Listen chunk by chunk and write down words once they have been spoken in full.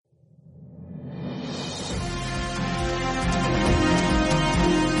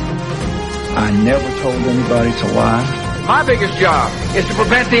I never told anybody to lie. My biggest job is to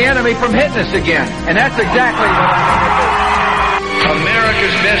prevent the enemy from hitting us again, and that's exactly what I'm going to do.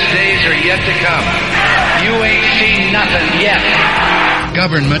 America's best days are yet to come. You ain't seen nothing yet.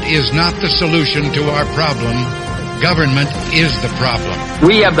 Government is not the solution to our problem. Government is the problem.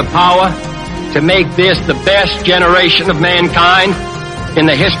 We have the power to make this the best generation of mankind in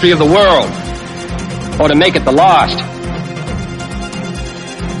the history of the world, or to make it the last.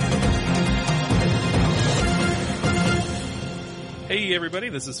 Hey everybody,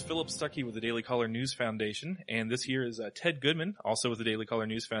 this is Phillip Stucky with the Daily Caller News Foundation, and this here is Ted Goodman, also with the Daily Caller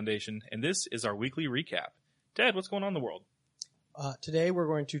News Foundation, and this is our weekly recap. Ted, what's going on in the world? Today we're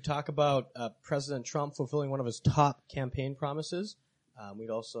going to talk about President Trump fulfilling one of his top campaign promises.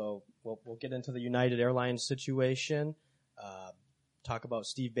 We'll get into the United Airlines situation, talk about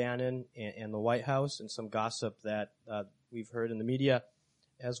Steve Bannon and the White House and some gossip that we've heard in the media,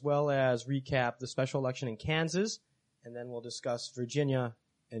 as well as recap the special election in Kansas. And then we'll discuss Virginia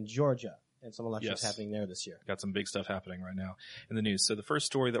and Georgia and some elections happening there this year. Got some big stuff happening right now in the news. So the first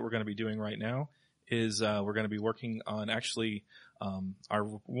story that we're going to be doing right now is we're going to be working on actually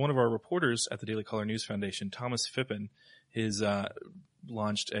one of our reporters at the Daily Caller News Foundation, Thomas Phippen, has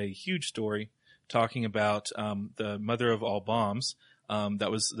launched a huge story talking about the mother of all bombs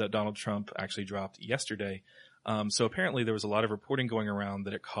that Donald Trump actually dropped yesterday. So apparently there was a lot of reporting going around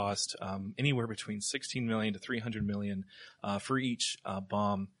that it cost anywhere between $16 million to $300 million for each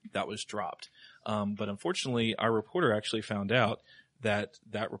bomb that was dropped. But unfortunately, our reporter actually found out that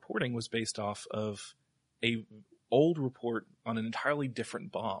reporting was based off of a old report on an entirely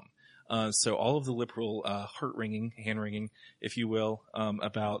different bomb. So all of the liberal hand-wringing, if you will,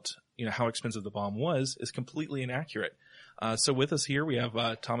 about how expensive the bomb was is completely inaccurate. So with us here we have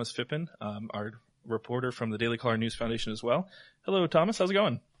Thomas Phippen, our reporter from the Daily Caller News Foundation as well. Hello, Thomas. How's it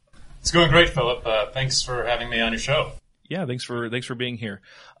going? It's going great, Philip. Thanks for having me on your show. Yeah, thanks for being here.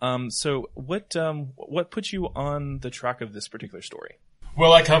 So what put you on the track of this particular story?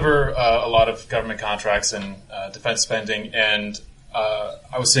 Well, I cover a lot of government contracts and defense spending, and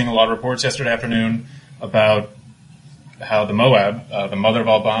I was seeing a lot of reports yesterday afternoon about how the Moab, the mother of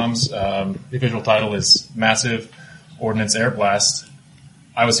all bombs, the official title is Massive Ordnance Air Blast.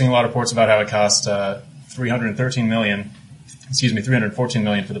 I was seeing a lot of reports about how it cost $314 million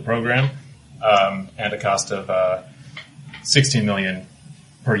for the program, and a cost of $16 million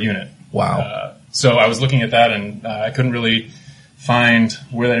per unit. Wow. So I was looking at that, and I couldn't really find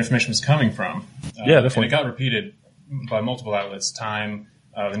where that information was coming from. Yeah, definitely. And it got repeated by multiple outlets. Time,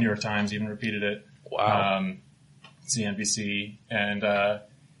 the New York Times even repeated it. Wow. CNBC. And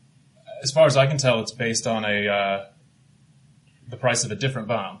as far as I can tell, it's based on the price of a different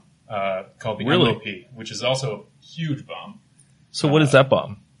bomb called the MOP, which is also a huge bomb. So what is that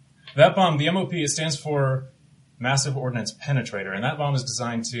bomb? That bomb, the MOP, it stands for Massive Ordnance Penetrator, and that bomb is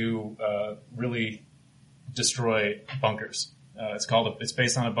designed to really destroy bunkers. It's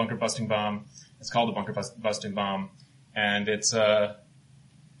based on a bunker busting bomb. It's called a bunker busting bomb, and it's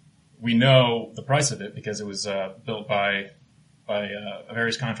we know the price of it because it was built by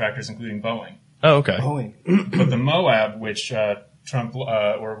various contractors, including Boeing. Oh, okay. Boeing. But the Moab, which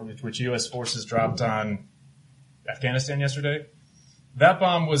which U.S. forces dropped on Afghanistan yesterday, that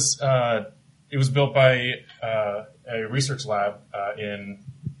bomb was built by a research lab in,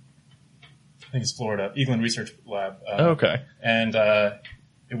 I think it's Florida, Eaglein Research Lab. Okay. And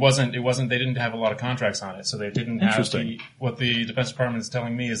it wasn't. They didn't have a lot of contracts on it, so they didn't have what the Defense Department is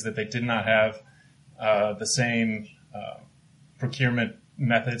telling me is that they did not have the same procurement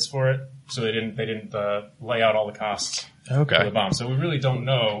methods for it. So they didn't lay out all the costs for the bomb. So we really don't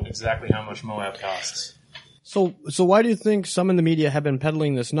know exactly how much Moab costs. So why do you think some in the media have been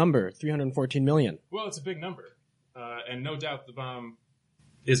peddling this number, $314 million? Well, it's a big number, and no doubt the bomb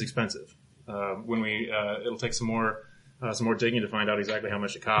is expensive. It'll take some more digging to find out exactly how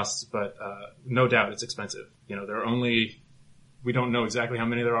much it costs, but no doubt it's expensive. We don't know exactly how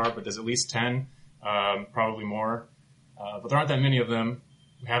many there are, but there's at least 10, probably more. But there aren't that many of them.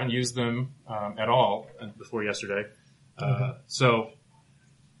 We haven't used them at all before yesterday. So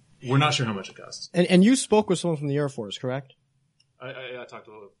we're not sure how much it costs. And you spoke with someone from the Air Force, correct? I talked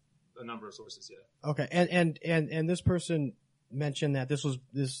to a number of sources, yeah. Okay. And this person mentioned that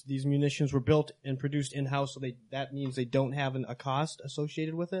these munitions were built and produced in-house, so that means they don't have a cost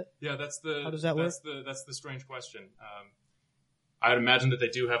associated with it? Yeah, how does that work? That's the strange question. I'd imagine that they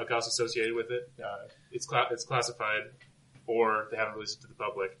do have a cost associated with it. It's classified, or they haven't released it to the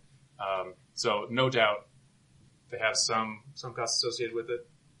public. So no doubt they have some costs associated with it.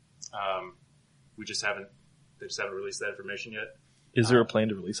 They just haven't released that information yet. Is there a plan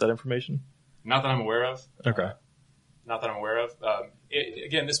to release that information? Not that I'm aware of. Okay. Not that I'm aware of.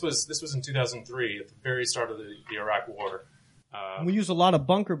 Again, this was in 2003 at the very start of the Iraq War. We used a lot of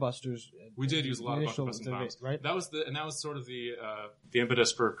bunker busters. We did use a lot of bunker busting bombs. Right? That was sort of the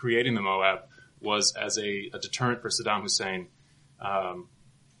impetus for creating the Moab, was as a deterrent for Saddam Hussein.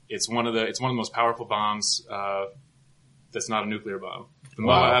 It's one of the most powerful bombs that's not a nuclear bomb. The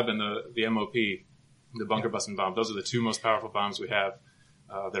Moab and the MOP, the bunker busting bomb. Those are the two most powerful bombs we have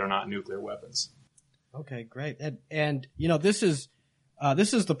that are not nuclear weapons. Okay, great. And this is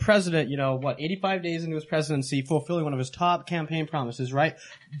the president, 85 days into his presidency, fulfilling one of his top campaign promises, right?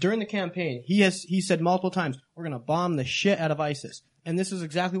 During the campaign, he said multiple times, we're going to bomb the shit out of ISIS. And this is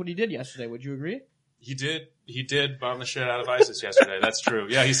exactly what he did yesterday. Would you agree? He did bomb the shit out of ISIS yesterday. That's true.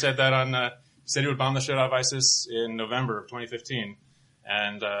 Yeah, he said that he said he would bomb the shit out of ISIS in November of 2015.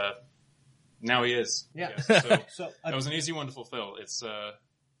 And, now he is. Yeah. So that was an easy one to fulfill. It's, a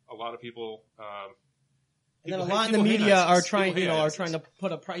lot of people, and then a lot in the media are trying to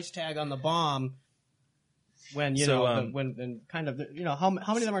put a price tag on the bomb when, how many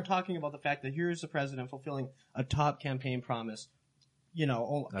of them are talking about the fact that here's the president fulfilling a top campaign promise,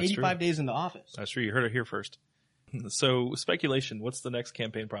 85 days into office. That's true. You heard it here first. So speculation, what's the next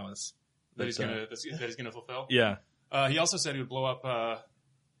campaign promise? That he's gonna fulfill? Yeah. He also said he would blow up,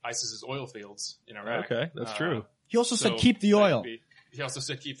 ISIS's oil fields in Iraq. Okay. That's true. He also said keep the oil. He also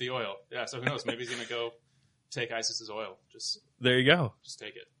said keep the oil. Yeah. So who knows? Maybe he's gonna go take ISIS's oil. There you go. Just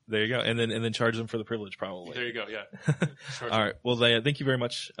take it. There you go. And then charge them for the privilege, probably. There you go. Yeah. All right. Well, thank you very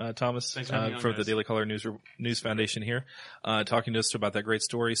much, Thomas, for the Daily Caller News Foundation here, talking to us about that great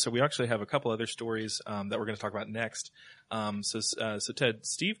story. So we actually have a couple other stories, that we're going to talk about next. So Ted,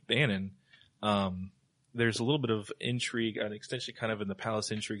 Steve Bannon, there's a little bit of intrigue, an extension kind of in the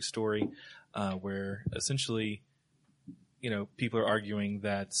palace intrigue story, where essentially, people are arguing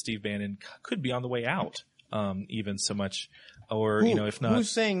that Steve Bannon could be on the way out. Even so much, or if not, who's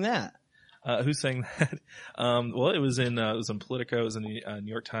saying that? Who's saying that? Well, it was in Politico, it was in the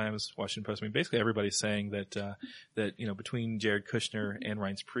New York Times, Washington Post. I mean, basically everybody's saying that between Jared Kushner and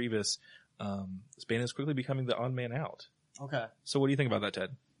Reince Priebus, Bannon is quickly becoming the odd man out. Okay. So what do you think about that, Ted?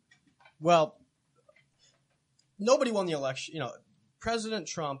 Well, nobody won the election. President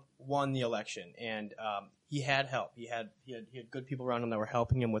Trump won the election, and he had help. He had good people around him that were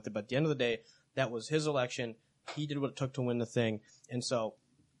helping him with it. But at the end of the day, that was his election. He did what it took to win the thing, and so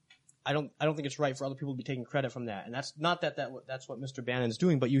I don't think it's right for other people to be taking credit from that. And that's not that's what Mr. Bannon's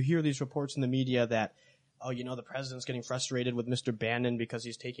doing. But you hear these reports in the media that the president's getting frustrated with Mr. Bannon because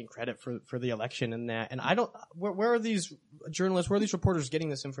he's taking credit for the election and that. And I don't. Where are these journalists? Where are these reporters getting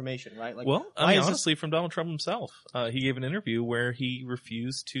this information? Right? Like, well, honestly, from Donald Trump himself, he gave an interview where he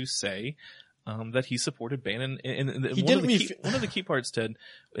refused to say that he supported Bannon. And one of the key parts, Ted,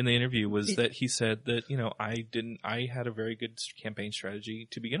 in the interview was that he said that, I had a very good campaign strategy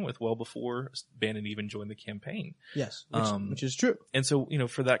to begin with, well before Bannon even joined the campaign. Yes, which is true. And so,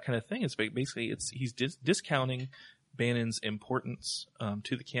 for that kind of thing, it's basically, he's discounting Bannon's importance,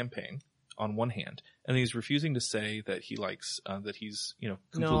 to the campaign on one hand, and he's refusing to say that he likes, that he's,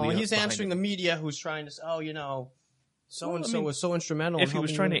 completely. No, he's answering the media who's trying to say, so-and-so was so instrumental. If he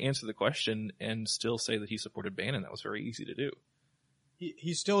was trying to answer the question and still say that he supported Bannon, that was very easy to do.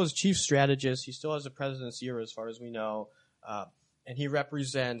 He still is chief strategist. He still has the president's ear, as far as we know. And he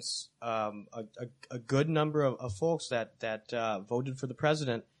represents a good number of folks that voted for the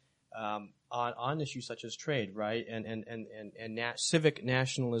president on issues such as trade, right? And civic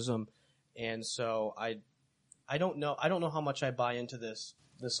nationalism. And so I don't know how much I buy into this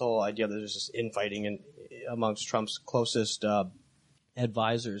whole idea that there's just infighting amongst Trump's closest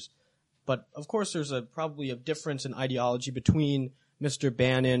advisors. But of course, there's probably a difference in ideology between Mr.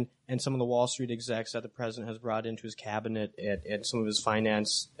 Bannon and some of the Wall Street execs that the president has brought into his cabinet and some of his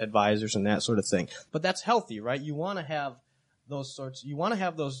finance advisors and that sort of thing. But that's healthy, right? You want to have those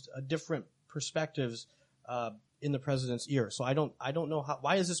different perspectives in the president's ear. So I don't know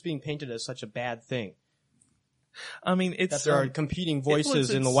why is this being painted as such a bad thing? I mean, that there are competing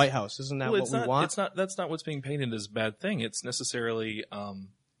voices in the White House. Isn't that what we want? That's not what's being painted as a bad thing. It's necessarily,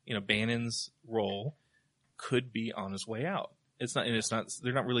 Bannon's role could be on his way out.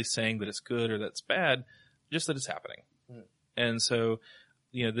 They're not really saying that it's good or that's bad, just that it's happening. Mm. And so,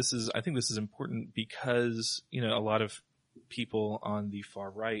 I think this is important because, a lot of people on the far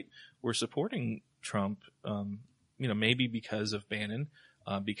right were supporting Trump, maybe because of Bannon,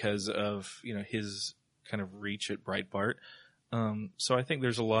 because of, his kind of reach at Breitbart. So I think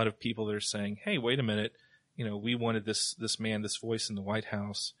there's a lot of people that are saying, hey, wait a minute, we wanted this man, this voice in the White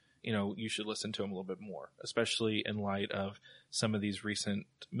House, you should listen to him a little bit more, especially in light of some of these recent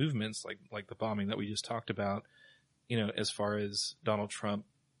movements, like the bombing that we just talked about, as far as Donald Trump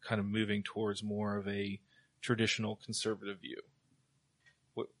kind of moving towards more of a traditional conservative view.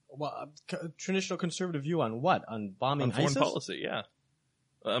 Well, traditional conservative view on what? On bombing on foreign ISIS? policy, yeah.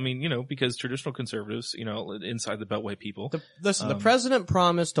 I mean, because traditional conservatives, inside the Beltway people. The president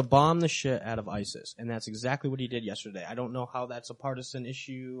promised to bomb the shit out of ISIS, and that's exactly what he did yesterday. I don't know how that's a partisan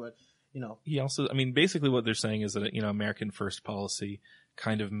issue, He also, basically what they're saying is that, American first policy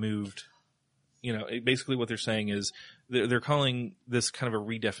kind of moved, basically what they're saying is they're calling this kind of a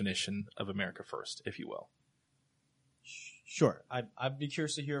redefinition of America first, if you will. Sure. I'd be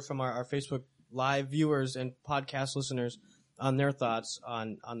curious to hear from our Facebook Live viewers and podcast listeners on their thoughts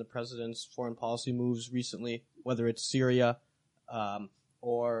on the president's foreign policy moves recently, whether it's Syria,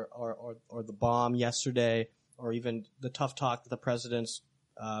 or the bomb yesterday, or even the tough talk that the president's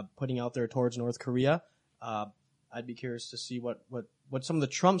putting out there towards North Korea. I'd be curious to see what some of the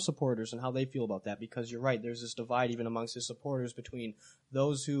Trump supporters and how they feel about that, because you're right, there's this divide even amongst his supporters between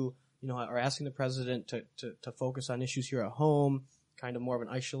those who are asking the president to focus on issues here at home, kind of more of an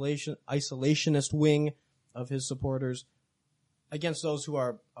isolationist wing of his supporters, against those who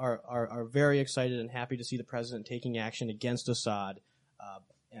are very excited and happy to see the president taking action against Assad,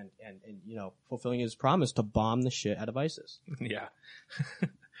 and fulfilling his promise to bomb the shit out of ISIS. Yeah.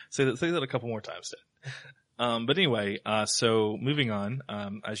 say that a couple more times, Ted. But anyway, so moving on,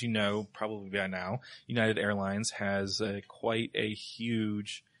 as you know, probably by now, United Airlines has quite a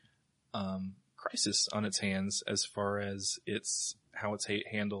huge crisis on its hands as far as how it's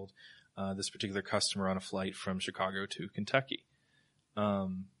handled this particular customer on a flight from Chicago to Kentucky.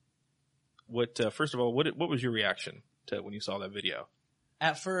 First of all, what was your reaction to when you saw that video?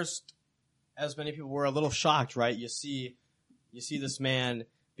 At first, as many people were, a little shocked, right? You see this man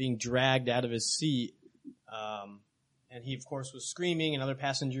being dragged out of his seat, and he of course was screaming, and other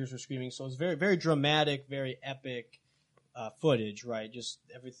passengers were screaming. So it was very, very dramatic, very epic footage, right? Just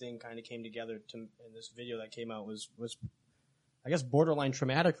everything kind of came together in this video that came out was I guess borderline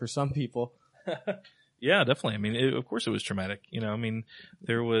traumatic for some people. Yeah, definitely. Of course it was traumatic.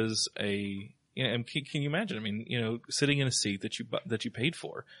 There was can you imagine? Sitting in a seat that you paid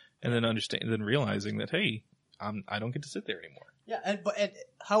for, and then realizing that, hey, I don't get to sit there anymore. Yeah,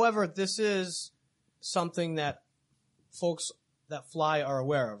 however, this is something that folks that fly are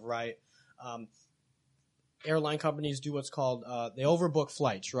aware of, right? Airline companies do what's called they overbook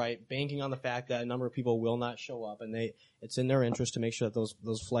flights, right? Banking on the fact that a number of people will not show up, and it's in their interest to make sure that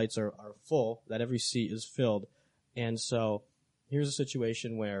those flights are full, that every seat is filled. And so here's a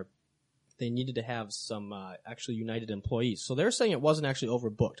situation where they needed to have some actually United employees. So they're saying it wasn't actually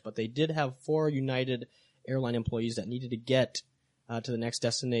overbooked, but they did have 4 United airline employees that needed to get to the next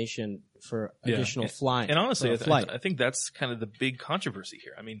destination for additional flying. And honestly, I think that's kind of the big controversy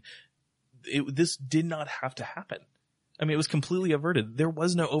here. This did not have to happen. It was completely averted. There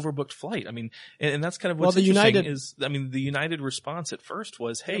was no overbooked flight. And that's kind of what's interesting is, the United response at first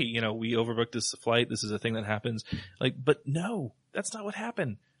was, hey, we overbooked this flight. This is a thing that happens. But no, that's not what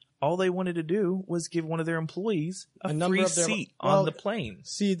happened. All they wanted to do was give one of their employees a free seat on the plane.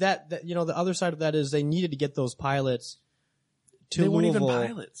 See, that the other side of that is they needed to get those pilots to Louisville. They weren't even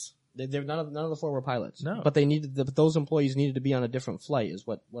pilots. None of the 4 were pilots. No. But those employees needed to be on a different flight is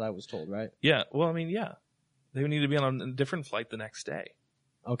what I was told, right? Yeah. Well, yeah. They would need to be on a different flight the next day.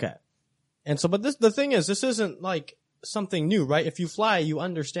 Okay. And so, but the thing is, this isn't like something new, right? If you fly, you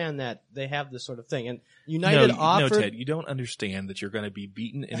understand that they have this sort of thing. And United offered... No, Ted, you don't understand that you're going to be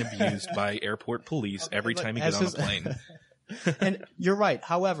beaten and abused by airport police every time you get on a plane. And you're right.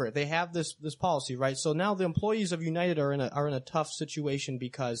 However, they have this policy, right? So now the employees of United are in a tough situation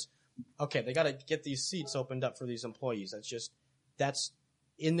because, okay, they got to get these seats opened up for these employees. That's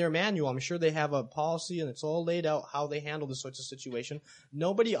in their manual. I'm sure they have a policy and it's all laid out how they handle this sorts of situation.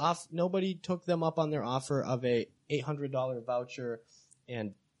 Nobody took them up on their offer of a $800 voucher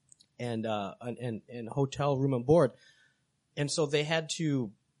and hotel room and board. And so they had to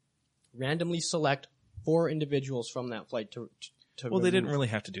randomly select 4 individuals from that flight to well, they didn't really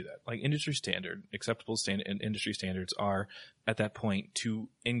have to do that. Acceptable industry standards are at that point to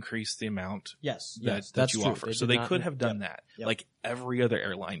increase the amount that you offer. So they could have done that, like every other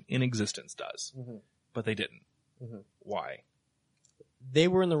airline in existence does, but they didn't. Mm-hmm. Why? They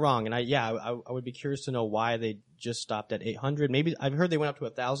were in the wrong, and I would be curious to know why they just stopped at 800. Maybe I've heard they went up to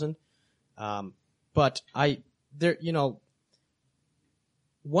 1,000, but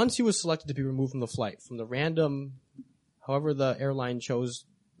once he was selected to be removed from the flight, from the random. However, the airline chose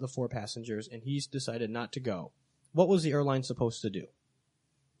the 4 passengers, and he's decided not to go. What was the airline supposed to do?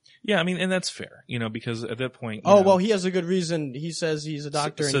 Yeah, I mean, and that's fair, because at that point. Well, he has a good reason. He says he's a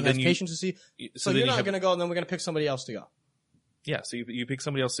doctor and he has patients to see. So you're not going to go, and then we're going to pick somebody else to go. Yeah, so you pick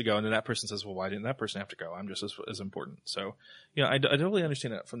somebody else to go, and then that person says, well, why didn't that person have to go? I'm just as important. So, I totally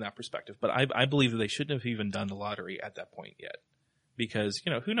understand that from that perspective. But I believe that they shouldn't have even done the lottery at that point yet. Because,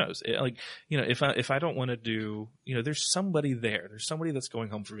 who knows? If I don't want to do, there's somebody there. There's somebody that's going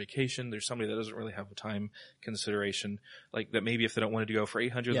home for vacation. There's somebody that doesn't really have a time consideration. Like that maybe if they don't want to go for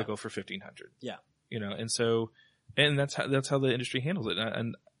 800, they'll go for 1,500. Yeah. And that's how the industry handles it.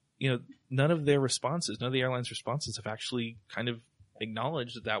 And none of their responses, none of the airlines' responses have actually kind of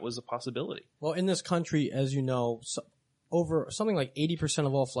acknowledged that was a possibility. Well, in this country, as you know, over something like 80%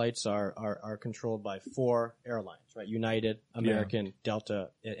 of all flights are controlled by 4 airlines, right? United, American, Delta,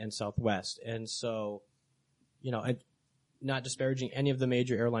 and Southwest. And so, not disparaging any of the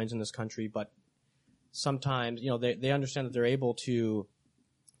major airlines in this country, but sometimes, they understand that they're able to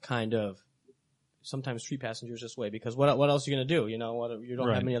kind of sometimes treat passengers this way because what else are you going to do? You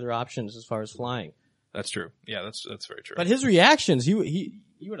don't have many other options as far as flying. That's true. Yeah, that's very true. But his reactions, you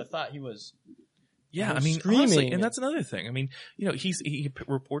would have thought he was. Yeah, I mean, screaming. honestly, and that's another thing. I mean, he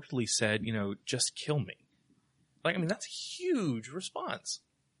reportedly said, just kill me. That's a huge response.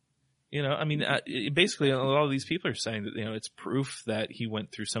 Basically, a lot of these people are saying that, it's proof that he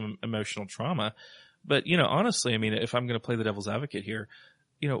went through some emotional trauma. But, honestly, if I'm going to play the devil's advocate here,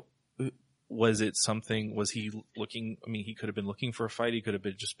 was he looking, he could have been looking for a fight. He could have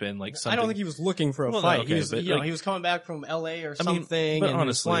just been like something. I don't think he was looking for a fight. No, okay, he was coming back from LA or something. But and honestly, he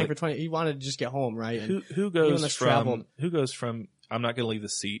was flying for 20, he wanted to just get home, right? And who goes from, I'm not going to leave the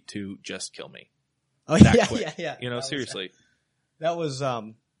seat to just kill me? Oh, quick. Yeah. Seriously. That was, I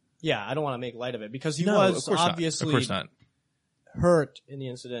don't want to make light of it because he was obviously hurt in the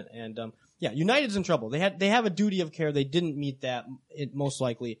incident. And, United's in trouble. They have a duty of care. They didn't meet that, most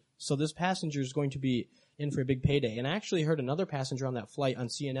likely. So this passenger is going to be in for a big payday. And I actually heard another passenger on that flight on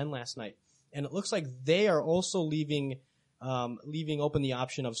CNN last night. And it looks like they are also leaving open the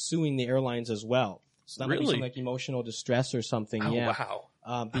option of suing the airlines as well. So that might be some like emotional distress or something. Oh, yeah.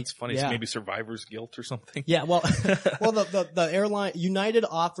 Wow. That's funny. Yeah. So maybe survivor's guilt or something. Yeah. Well, the airline United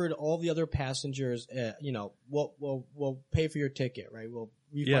offered all the other passengers, we'll pay for your ticket, right? We'll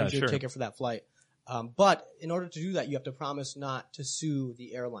refund your ticket for that flight. But in order to do that, you have to promise not to sue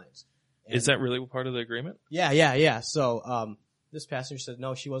the airlines. And is that really part of the agreement? Yeah. So, this passenger said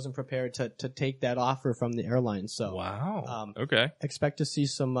no, she wasn't prepared to take that offer from the airline. So, wow. Okay. Expect to see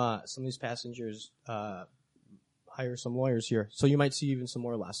some of these passengers, hire some lawyers here. So you might see even some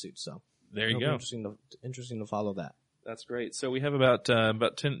more lawsuits. So there you go. Interesting to follow that. That's great. So we have about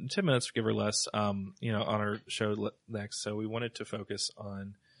 10 minutes, give or less, on our show next. So we wanted to focus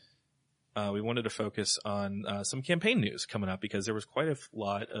on some campaign news coming up because there was quite a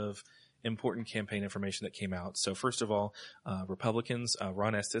lot of important campaign information that came out. So first of all, Republicans,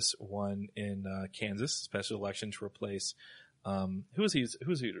 Ron Estes won in Kansas special election to replace who was he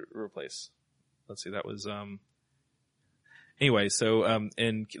to replace? Let's see, that was anyway. So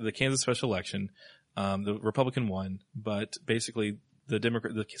in the Kansas special election, the Republican won, but basically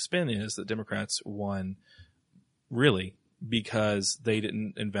the spin is that Democrats won really because they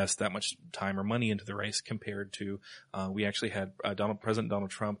didn't invest that much time or money into the race compared to, we actually had President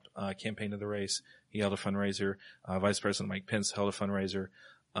Donald Trump campaign in the race. He held a fundraiser. Vice President Mike Pence held a fundraiser.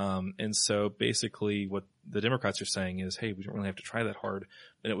 And so basically what the Democrats are saying is, hey, we don't really have to try that hard.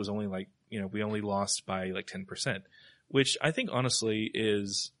 And it was only like, we only lost by like 10%, which I think honestly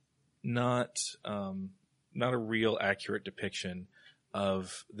is not a real accurate depiction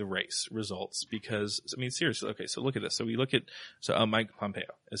of the race results because, seriously, okay, so look at this. So we look at, Mike Pompeo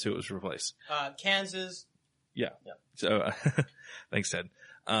is who it was replaced. Kansas. Yeah. So, thanks, Ted.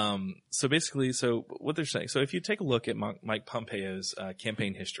 So basically, what they're saying, so if you take a look at Mike Pompeo's,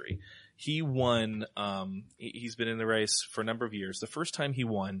 campaign history, he won, he's been in the race for a number of years. The first time he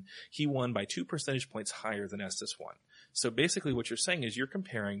won by 2 percentage points higher than Estes won. So basically what you're saying is you're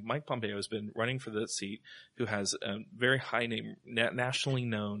comparing Mike Pompeo has been running for the seat who has a very high name, nationally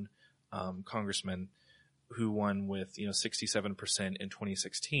known, congressman who won with, 67% in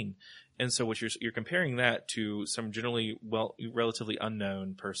 2016. And so what you're comparing that to some generally relatively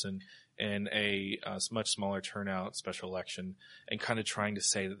unknown person in a much smaller turnout special election and kind of trying to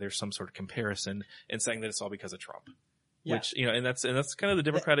say that there's some sort of comparison and saying that it's all because of Trump. Yeah. Which, and that's kind of the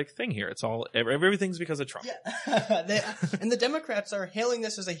Democratic thing here. It's all, everything's because of Trump. Yeah. And the Democrats are hailing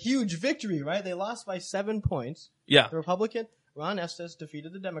this as a huge victory, right? They lost by 7 points. Yeah. The Republican, Ron Estes,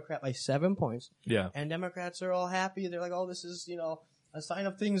 defeated the Democrat by 7 points. Yeah. And Democrats are all happy. They're like, oh, this is, a sign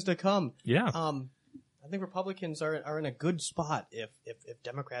of things to come. Yeah. I think Republicans are in a good spot if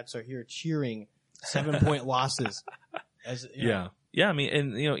Democrats are here cheering 7-point losses. Yeah. I mean,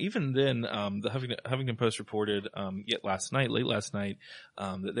 and even then, the Huffington Post reported late last night,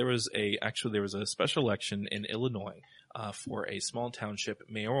 that there was a special election in Illinois for a small township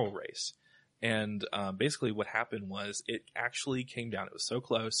mayoral race. And basically what happened was it actually came down. It was so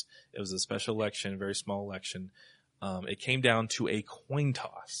close. It was a special election, a very small election. It came down to a coin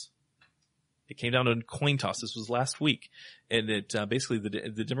toss. This was last week. And it basically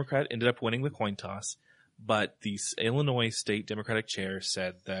the Democrat ended up winning the coin toss. But the Illinois state Democratic chair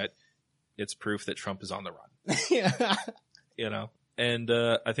said that it's proof that Trump is on the run. Yeah. And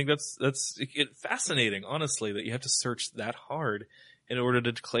I think that's fascinating, honestly, that you have to search that hard in order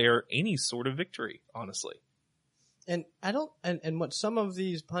to declare any sort of victory, honestly. And and what some of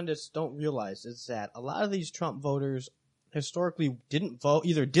these pundits don't realize is that a lot of these Trump voters historically didn't vote.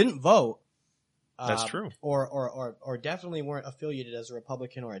 That's true. Or definitely weren't affiliated as a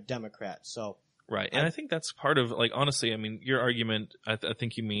Republican or a Democrat. So. Right. And I think that's part of, honestly, I mean, your argument, I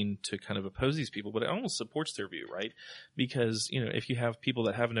think you mean to kind of oppose these people, but it almost supports their view, right? Because, if you have people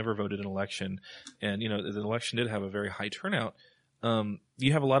that have never voted in an election and, the election did have a very high turnout,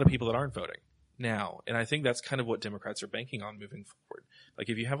 you have a lot of people that aren't voting now. And I think that's kind of what Democrats are banking on moving forward. Like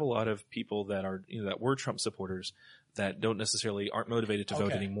if you have a lot of people that are, that were Trump supporters that aren't motivated to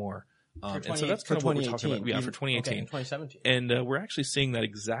vote anymore. And so that's kind of what we're talking about. Yeah, for 2018. Okay, in 2017. And we're actually seeing that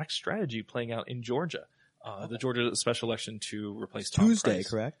exact strategy playing out in Georgia. The Georgia special election to replace Tom Tuesday, Price.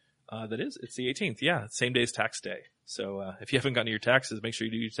 Correct? That is. It's the 18th. Yeah, same day as tax day. So if you haven't gotten to your taxes, make sure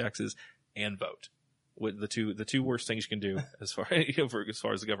you do your taxes and vote. With the two worst things you can do as far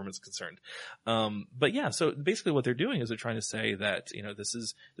as the government's concerned. But yeah, so basically what they're doing is they're trying to say that, this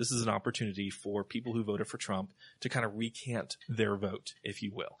is an opportunity for people who voted for Trump to kind of recant their vote, if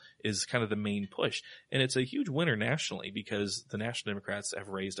you will, is kind of the main push. And it's a huge winner nationally because the National Democrats have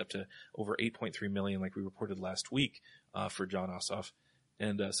raised up to over 8.3 million, like we reported last week, for John Ossoff.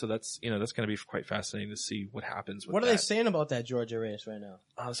 And so that's going to be quite fascinating to see what happens with that. What are they saying about that Georgia race right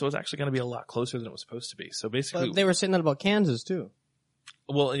now? So it's actually going to be a lot closer than it was supposed to be. So basically, but they were saying that about Kansas too.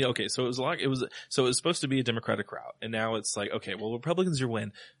 Well, okay, so it was supposed to be a Democratic route, and now it's like, okay, well, Republicans are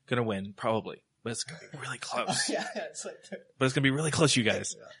going to win probably, but it's going to be really close. Yeah, it's like but it's going to be really close, you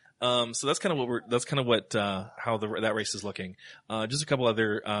guys. Yeah. So that's kind of how that race is looking. Just a couple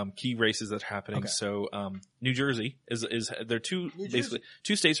other, key races that are happening. Okay. So, New Jersey there are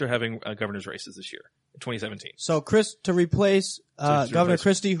two states are having, governor's races this year, 2017. So to replace Governor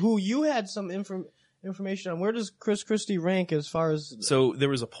Christie, who you had some information on. Where does Chris Christie rank as far as? So there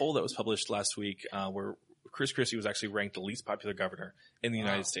was a poll that was published last week, where Chris Christie was actually ranked the least popular governor in the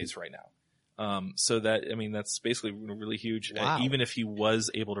United States right now. So that's basically really huge. Wow. Even if he was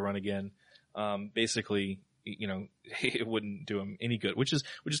able to run again, basically, it wouldn't do him any good, which is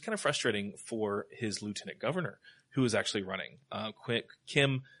kind of frustrating for his lieutenant governor who is actually running,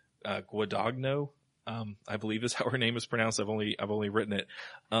 Kim, Guadagno, I believe is how her name is pronounced. I've only written it.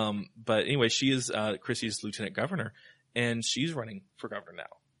 But anyway, she is, Christie's lieutenant governor and she's running for governor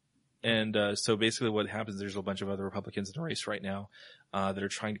now. And so basically what happens, there's a bunch of other Republicans in the race right now that are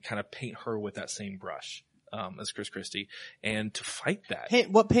trying to kind of paint her with that same brush as Chris Christie. And to fight that.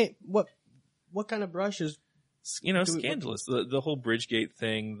 What kind of brush is? Scandalous. The whole Bridgegate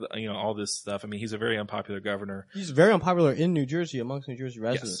thing, all this stuff. I mean, he's a very unpopular governor. He's very unpopular in New Jersey, amongst New Jersey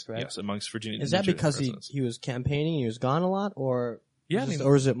residents, correct? Yes, amongst Virginia. Is that because he was campaigning, he was gone a lot, or? Yeah,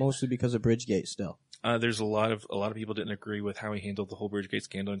 or is it mostly because of Bridgegate still? There's a lot of people didn't agree with how he handled the whole Bridgegate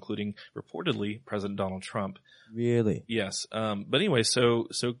scandal, including reportedly President Donald Trump. Really? Yes. But anyway, so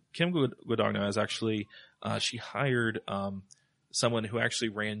Kim Guadagno is actually, she hired, someone who actually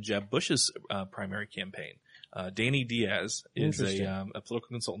ran Jeb Bush's, primary campaign. Danny Diaz is a political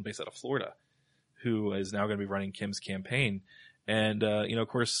consultant based out of Florida who is now going to be running Kim's campaign. And, of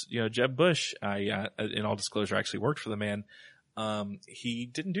course, Jeb Bush, in all disclosure, actually worked for the man. He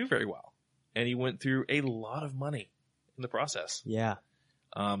didn't do very well. And he went through a lot of money in the process. Yeah.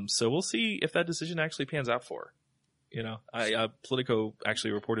 So we'll see if that decision actually pans out for her. Politico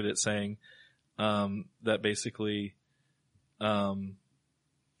actually reported it saying, that basically,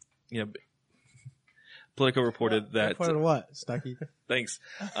 Politico reported that. Reported what, Stucky? Thanks.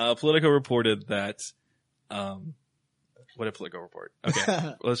 Politico reported that, what did Politico report?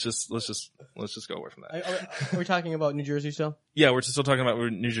 Okay. let's just go away from that. Are we talking about New Jersey still? Yeah, we're still talking about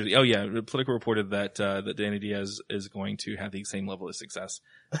New Jersey. Oh yeah, Politico reported that Danny Diaz is going to have the same level of success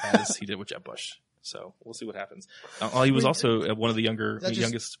as he did with Jeb Bush. So we'll see what happens. He was also one of the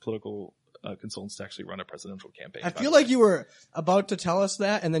youngest political consultants to actually run a presidential campaign. I feel like you were about to tell us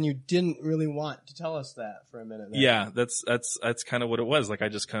that, and then you didn't really want to tell us that for a minute there. Yeah, that's kind of what it was. Like I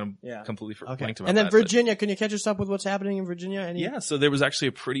just kind of completely blanked about And then that, Virginia, can you catch us up with what's happening in Virginia? Yeah, so there was actually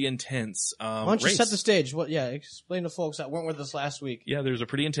a pretty intense why don't you race. set the stage? Explain to folks that weren't with us last week. Yeah, there was a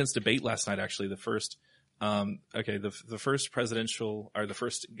pretty intense debate last night. Actually, the first presidential or the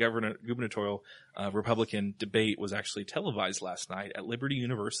first gubernatorial Republican debate was actually televised last night at Liberty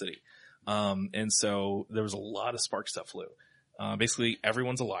University, and so there was a lot of sparks that flew. Basically,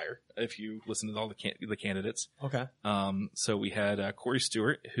 everyone's a liar if you listen to all the candidates. Okay. So we had Corey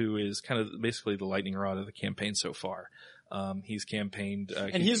Stewart, who is kind of basically the lightning rod of the campaign so far. He's campaigned,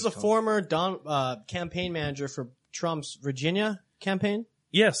 and he's the former campaign manager for Trump's Virginia campaign.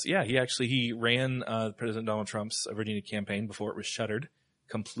 Yes, yeah, he ran President Donald Trump's Virginia campaign before it was shuttered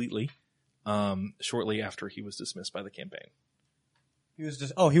completely. Shortly after he was dismissed by the campaign. He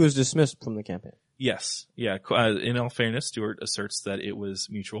was dismissed from the campaign. Yes, yeah. In all fairness, Stewart asserts that it was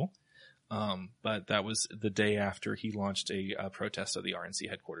mutual, but that was the day after he launched a protest at the RNC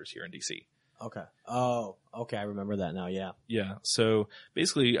headquarters here in D.C. Okay. Oh, okay. I remember that now. Yeah. Yeah. So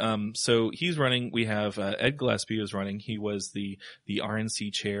basically, so he's running. We have Ed Gillespie is running. He was the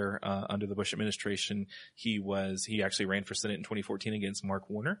RNC chair under the Bush administration. He actually ran for Senate in 2014 against Mark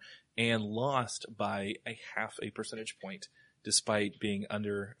Warner and lost by a 0.5 percentage point, despite being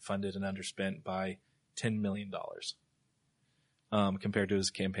underfunded and underspent by $10 million. Compared to his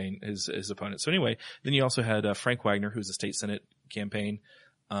campaign, his opponent. So anyway, then you also had Frank Wagner, who's a state Senate campaign,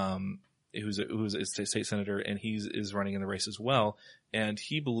 who's a state senator, and is running in the race as well. And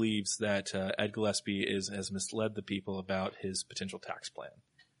he believes that Ed Gillespie has misled the people about his potential tax plan.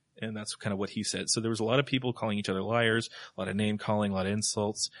 And that's kind of what he said. So there was a lot of people calling each other liars, a lot of name calling, a lot of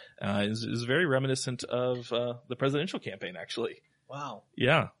insults. It was very reminiscent of the presidential campaign, actually. Wow.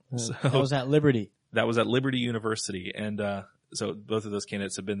 Yeah. So that was at Liberty. That was at Liberty University. And so both of those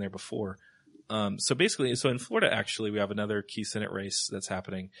candidates have been there before. So in Florida, actually, we have another key Senate race that's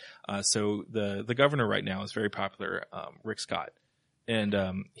happening. So the governor right now is very popular, Rick Scott, and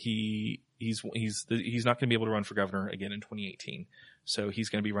he's not going to be able to run for governor again in 2018. So he's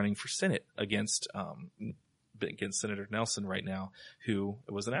going to be running for Senate against Senator Nelson right now, who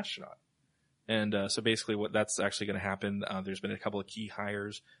was an astronaut. And so basically, what that's actually going to happen. There's been a couple of key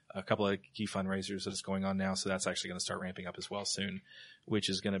hires, a couple of key fundraisers that is going on now. So that's actually going to start ramping up as well soon, which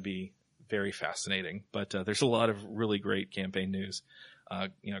is going to be very fascinating, but there's a lot of really great campaign news,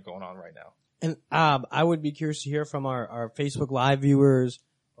 going on right now. And I would be curious to hear from our Facebook Live viewers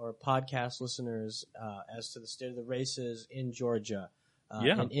or podcast listeners as to the state of the races in Georgia,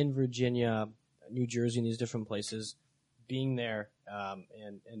 and in Virginia, New Jersey, and these different places. Being there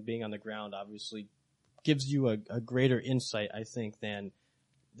and being on the ground obviously gives you a greater insight, I think, than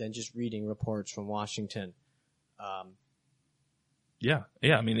just reading reports from Washington. Yeah.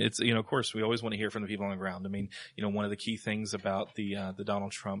 I mean, it's, of course, we always want to hear from the people on the ground. I mean, one of the key things about the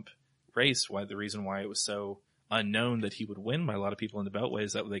Donald Trump race, the reason why it was so unknown that he would win by a lot of people in the Beltway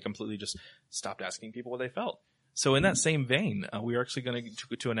is that they completely just stopped asking people what they felt. So in that same vein, we are actually going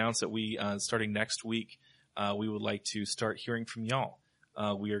to announce that we, starting next week, we would like to start hearing from y'all.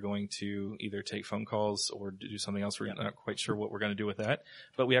 We are going to either take phone calls or do something else. We're not quite sure what we're going to do with that,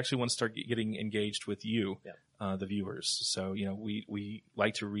 but we actually want to start getting engaged with you, the viewers. So, we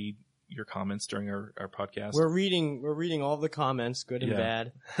like to read your comments during our podcast. We're reading all the comments, good and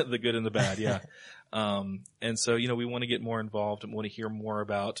bad. The good and the bad. Yeah. And so, we want to get more involved and want to hear more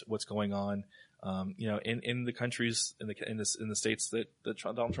about what's going on, in the countries, in the states that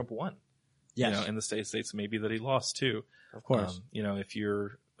Donald Trump won. Yes. In the states maybe that he lost too. Of course. If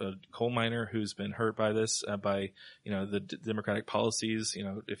you're a coal miner who's been hurt by this, by the Democratic policies,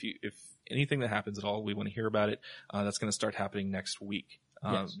 if anything that happens at all, we want to hear about it. That's going to start happening next week.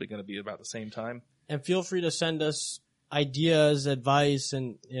 It's going to be about the same time. And feel free to send us ideas, advice,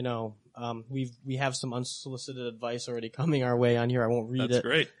 and we have some unsolicited advice already coming our way on here. I won't read it. That's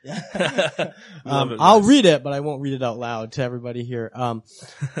great. I'll read it, but I won't read it out loud to everybody here.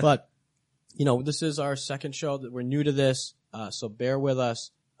 But this is our second show that we're new to this, so bear with us.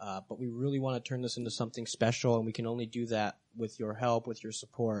 But we really want to turn this into something special, and we can only do that with your help, with your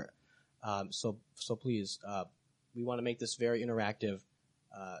support. So please, we want to make this very interactive,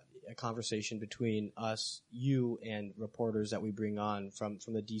 a conversation between us, you, and reporters that we bring on from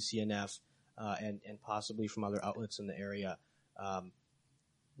the DCNF, and possibly from other outlets in the area.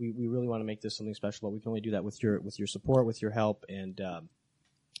 We really want to make this something special, but we can only do that with your support, with your help, and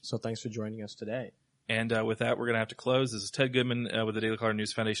so thanks for joining us today. And with that, we're going to have to close. This is Ted Goodman with the Daily Caller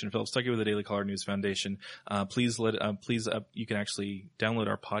News Foundation, Phillip Stucky with the Daily Caller News Foundation. Please, you can actually download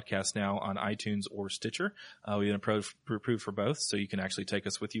our podcast now on iTunes or Stitcher. We've been approved for both, so you can actually take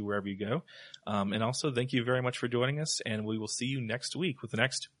us with you wherever you go. And also, thank you very much for joining us, and we will see you next week with the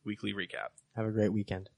next weekly recap. Have a great weekend.